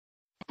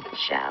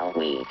Shall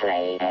we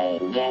play a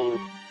game?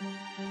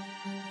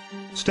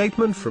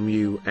 Statement from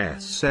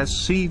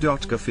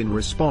USSC.gov in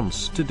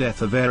response to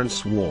death of Aaron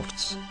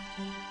Swartz.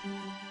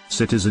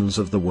 Citizens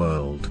of the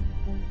world.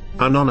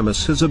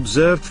 Anonymous has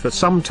observed for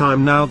some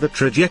time now the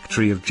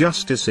trajectory of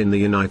justice in the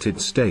United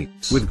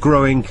States with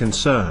growing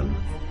concern.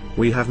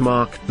 We have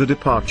marked the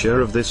departure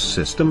of this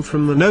system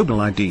from the noble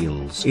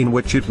ideals in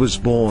which it was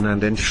born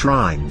and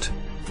enshrined.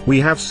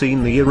 We have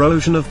seen the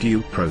erosion of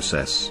due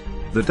process,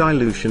 the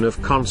dilution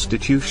of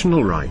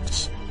constitutional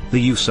rights, the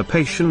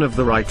usurpation of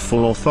the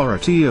rightful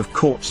authority of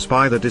courts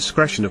by the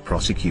discretion of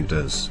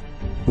prosecutors.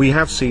 We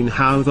have seen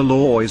how the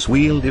law is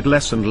wielded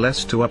less and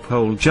less to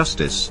uphold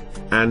justice,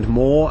 and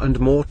more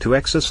to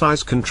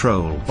exercise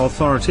control,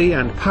 authority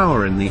and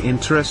power in the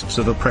interests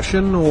of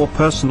oppression or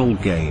personal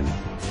gain.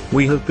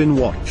 We have been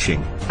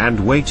watching, and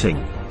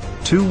waiting.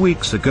 2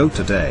 weeks ago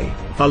today,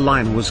 a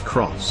line was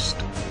crossed.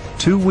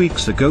 2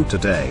 weeks ago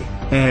today,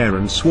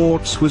 Aaron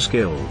Swartz was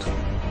killed.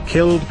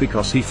 Killed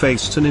because he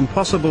faced an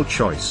impossible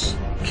choice.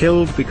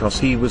 Killed because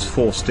he was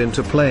forced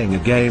into playing a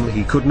game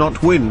he could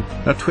not win,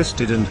 a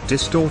twisted and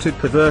distorted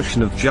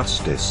perversion of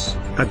justice,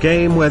 a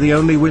game where the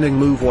only winning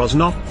move was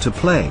not to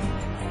play.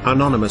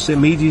 Anonymous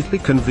immediately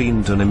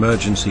convened an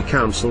emergency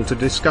council to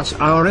discuss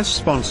our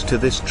response to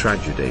this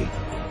tragedy.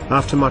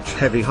 After much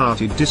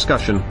heavy-hearted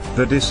discussion,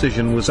 the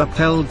decision was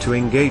upheld to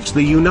engage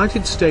the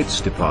United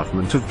States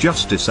Department of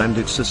Justice and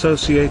its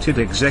associated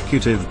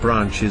executive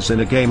branches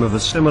in a game of a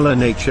similar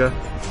nature,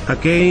 a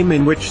game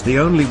in which the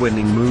only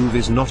winning move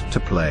is not to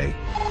play.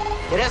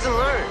 It hasn't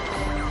learned.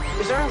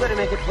 Is Earn going to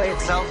make it play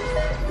itself?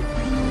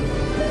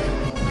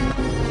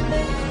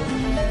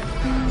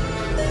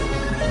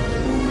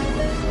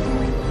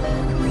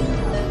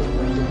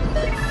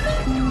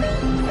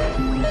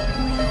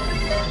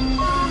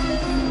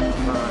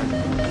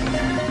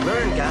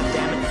 Learn,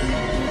 goddammit.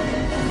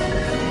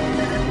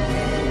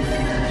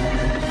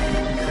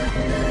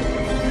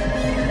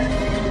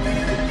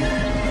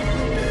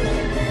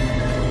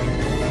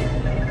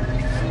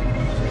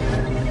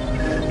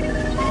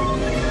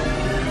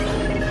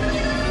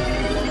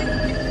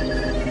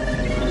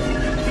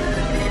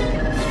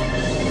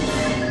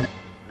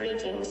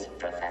 Greetings,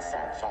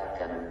 Professor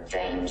Falcon.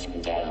 Strange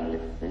game.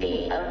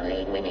 The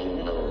only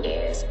winning move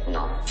is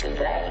not to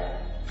play.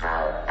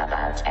 How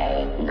about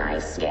a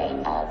nice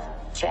game of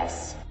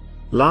chess?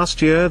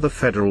 Last year the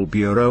Federal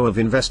Bureau of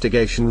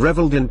Investigation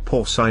reveled in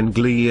porcine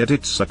glee at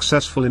its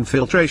successful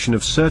infiltration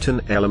of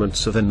certain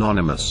elements of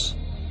Anonymous.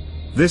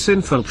 This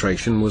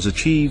infiltration was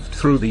achieved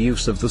through the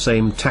use of the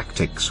same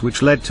tactics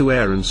which led to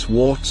Aaron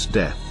Swartz's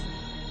death.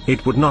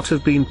 It would not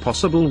have been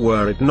possible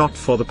were it not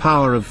for the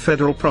power of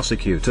federal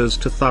prosecutors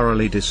to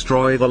thoroughly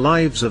destroy the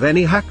lives of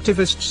any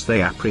hacktivists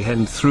they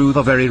apprehend through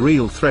the very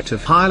real threat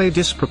of highly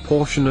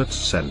disproportionate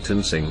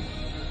sentencing.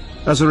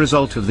 As a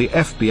result of the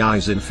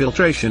FBI's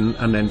infiltration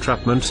and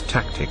entrapment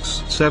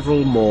tactics,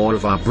 several more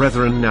of our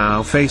brethren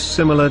now face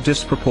similar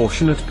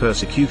disproportionate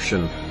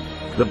persecution.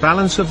 The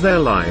balance of their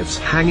lives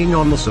hanging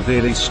on the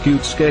severely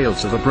skewed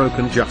scales of a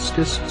broken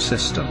justice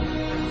system.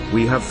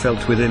 We have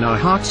felt within our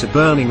hearts a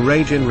burning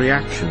rage in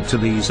reaction to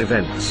these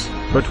events,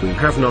 but we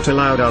have not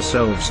allowed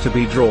ourselves to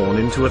be drawn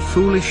into a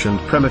foolish and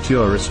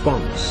premature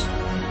response.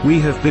 We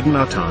have bidden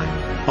our time,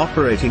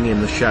 operating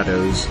in the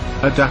shadows,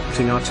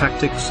 adapting our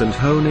tactics and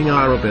honing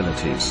our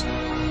abilities.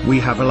 We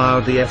have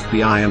allowed the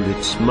FBI and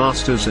its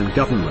masters in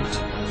government,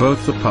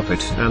 both the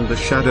puppet and the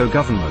shadow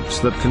government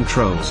that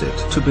controls it,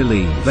 to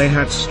believe they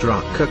had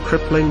struck a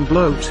crippling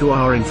blow to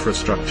our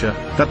infrastructure,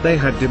 that they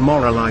had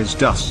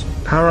demoralized us,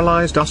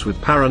 paralyzed us with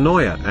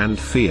paranoia and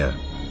fear.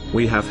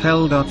 We have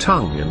held our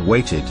tongue and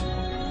waited.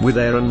 With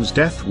Aaron's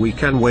death we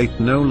can wait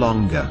no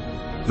longer.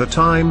 The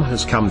time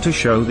has come to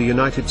show the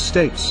United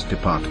States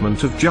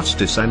Department of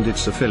Justice and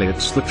its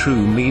affiliates the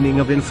true meaning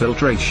of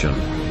infiltration.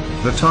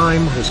 The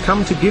time has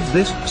come to give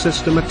this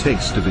system a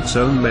taste of its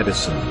own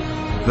medicine.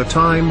 The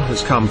time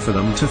has come for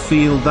them to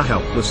feel the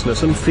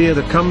helplessness and fear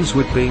that comes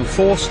with being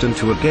forced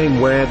into a game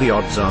where the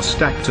odds are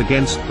stacked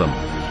against them.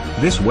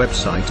 This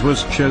website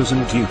was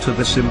chosen due to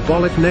the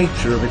symbolic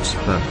nature of its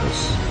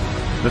purpose.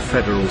 The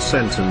federal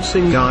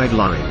sentencing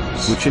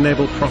guidelines, which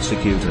enable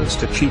prosecutors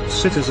to cheat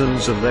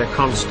citizens of their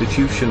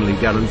constitutionally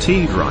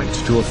guaranteed right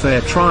to a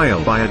fair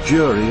trial by a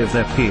jury of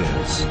their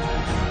peers.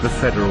 The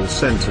federal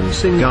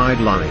sentencing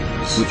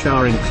guidelines, which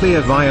are in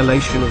clear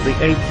violation of the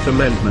 8th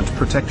Amendment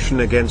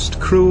protection against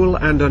cruel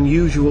and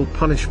unusual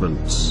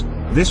punishments.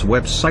 This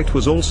website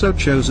was also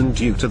chosen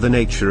due to the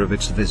nature of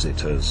its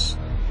visitors.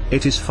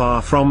 It is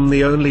far from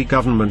the only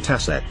government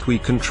asset we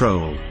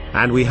control,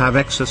 and we have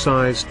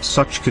exercised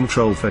such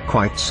control for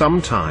quite some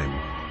time.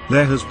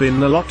 There has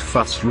been a lot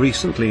fuss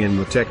recently in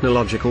the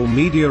technological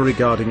media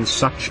regarding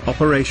such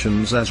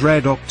operations as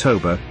Red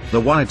October, the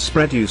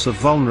widespread use of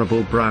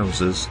vulnerable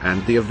browsers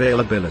and the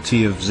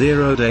availability of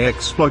zero-day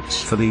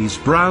exploits for these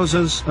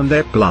browsers and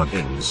their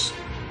plugins.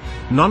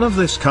 None of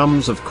this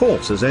comes of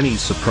course as any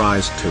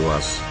surprise to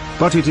us,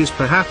 but it is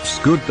perhaps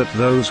good that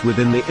those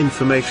within the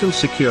information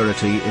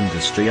security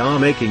industry are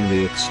making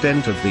the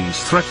extent of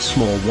these threats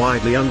more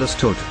widely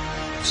understood.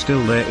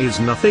 Still, there is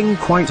nothing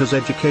quite as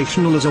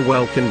educational as a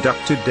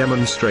well-conducted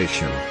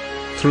demonstration.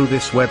 Through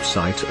this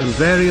website and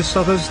various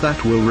others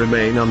that will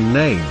remain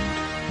unnamed,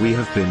 we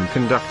have been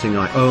conducting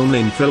our own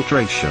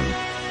infiltration.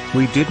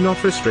 We did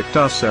not restrict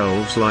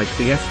ourselves like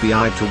the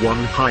FBI to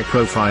one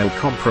high-profile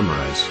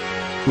compromise.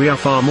 We are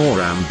far more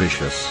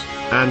ambitious,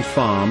 and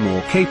far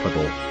more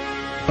capable.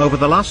 Over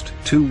the last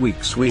 2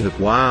 weeks we have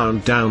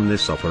wound down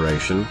this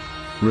operation,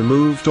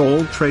 removed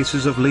all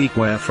traces of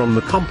leakware from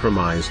the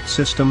compromised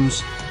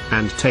systems,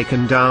 and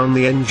taken down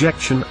the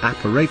injection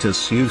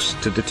apparatus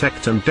used to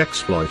detect and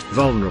exploit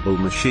vulnerable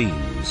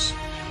machines.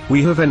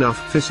 We have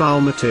enough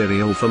fissile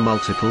material for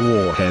multiple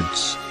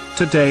warheads.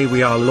 Today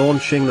we are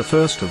launching the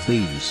first of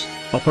these.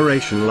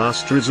 Operation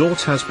Last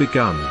Resort has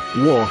begun.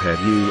 Warhead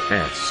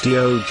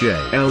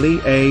US-DOJ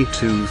LEA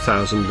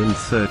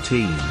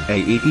 2013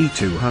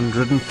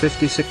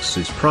 AEE-256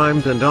 is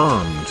primed and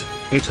armed.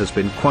 It has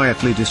been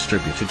quietly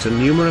distributed to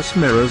numerous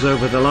mirrors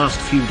over the last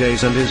few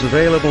days and is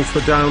available for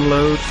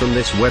download from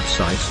this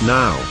website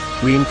now.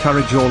 We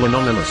encourage all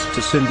anonymous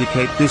to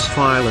syndicate this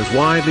file as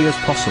widely as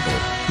possible.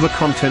 The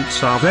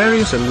contents are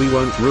various and we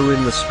won't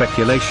ruin the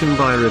speculation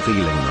by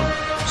revealing them.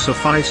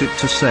 Suffice it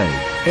to say,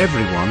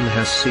 everyone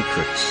has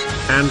secrets,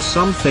 and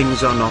some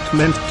things are not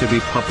meant to be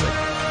public.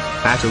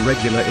 At a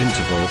regular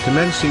interval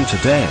commencing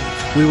today,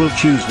 we will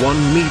choose one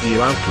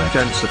media outlet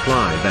and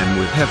supply them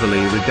with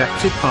heavily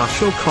redacted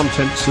partial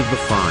contents of the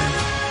file.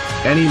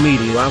 Any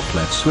media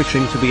outlet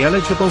switching to be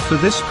eligible for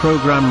this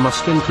program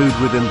must include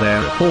within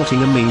their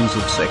reporting a means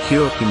of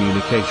secure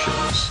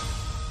communications.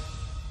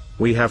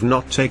 We have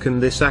not taken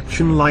this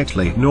action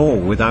lightly nor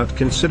without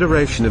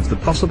consideration of the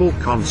possible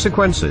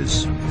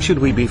consequences, should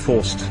we be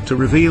forced to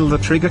reveal the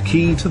trigger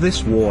key to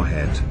this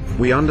warhead.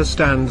 We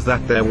understand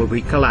that there will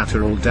be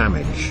collateral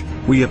damage.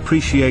 We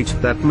appreciate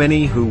that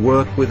many who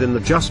work within the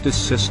justice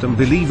system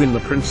believe in the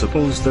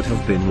principles that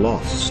have been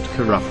lost,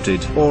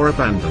 corrupted, or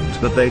abandoned,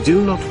 but they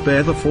do not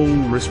bear the full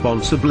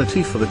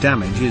responsibility for the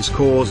damages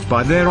caused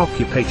by their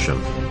occupation.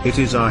 It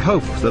is our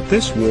hope that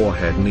this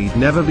warhead need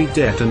never be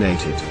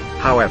detonated.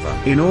 However,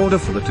 in order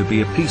for there to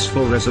be a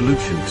peaceful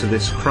resolution to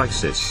this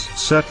crisis,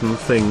 certain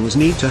things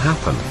need to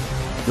happen.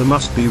 There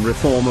must be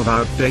reform of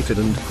outdated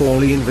and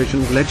poorly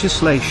envisioned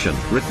legislation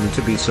written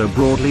to be so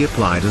broadly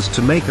applied as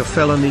to make a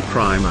felony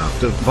crime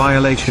out of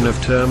violation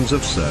of terms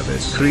of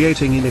service,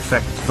 creating in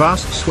effect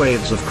vast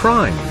swathes of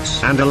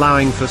crimes and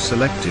allowing for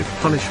selective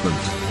punishment.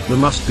 There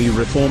must be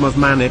reform of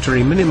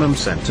mandatory minimum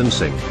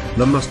sentencing.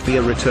 There must be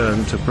a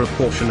return to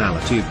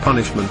proportionality of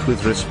punishment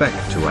with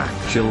respect to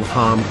actual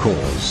harm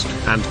caused,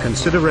 and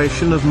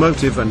consideration of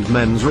motive and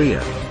mens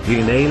rea. The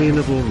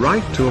inalienable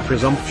right to a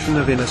presumption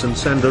of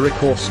innocence and the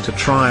recourse to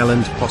trial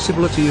and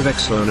possibility of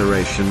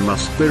exoneration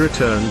must be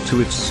returned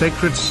to its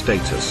sacred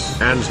status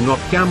and not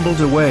gambled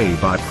away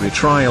by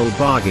pre-trial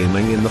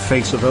bargaining in the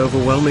face of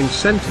overwhelming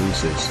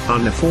sentences,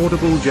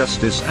 unaffordable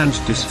justice and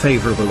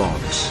disfavorable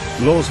odds.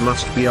 Laws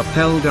must be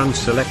upheld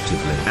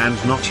unselectively and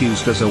not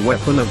used as a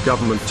weapon of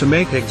government to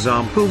make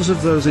examples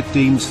of those it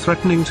deems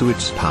threatening to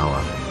its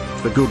power.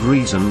 For good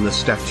reason the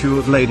statue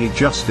of Lady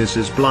Justice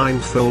is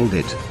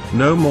blindfolded.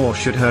 No more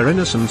should her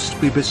innocence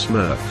be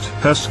besmirched,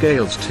 her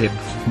scales tipped,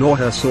 nor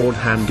her sword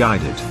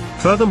hand-guided.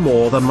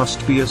 Furthermore, there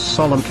must be a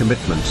solemn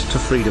commitment to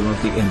freedom of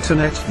the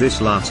internet,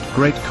 this last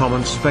great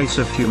common space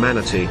of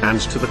humanity, and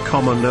to the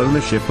common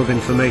ownership of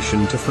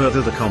information to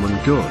further the common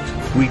good.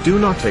 We do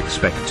not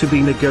expect to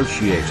be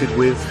negotiated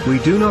with, we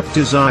do not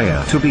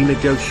desire to be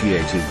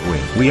negotiated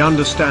with. We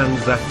understand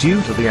that due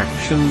to the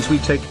actions we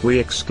take, we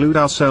exclude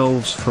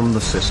ourselves from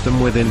the system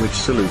within which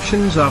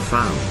solutions are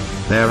found.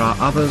 There are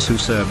others who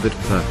serve that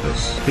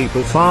purpose.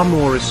 People far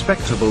more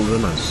respectable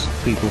than us.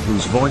 People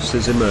whose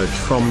voices emerge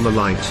from the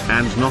light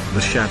and not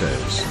the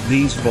shadows.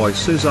 These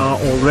voices are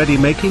already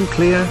making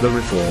clear the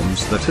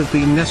reforms that have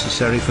been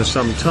necessary for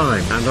some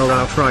time and are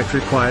outright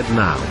required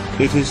now.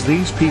 It is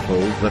these people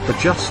that the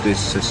justice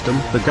system,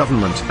 the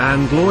government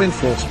and law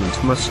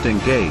enforcement must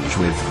engage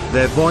with.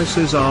 Their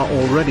voices are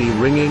already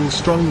ringing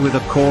strong with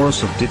a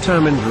chorus of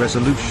determined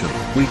resolution.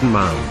 We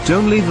demand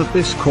only that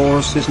this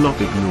chorus is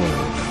not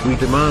ignored. We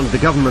demand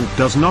the government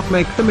does not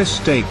make the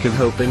mistake of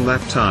hoping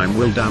that time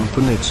will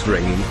dampen its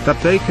ringing, that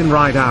they can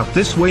ride out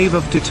this wave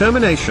of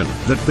determination,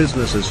 that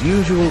business as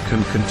usual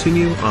can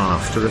continue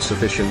after a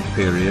sufficient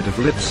period of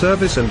lip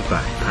service and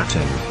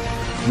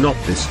back-patting. Not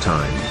this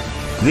time.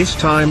 This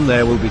time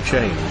there will be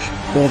change,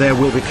 or there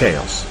will be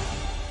chaos.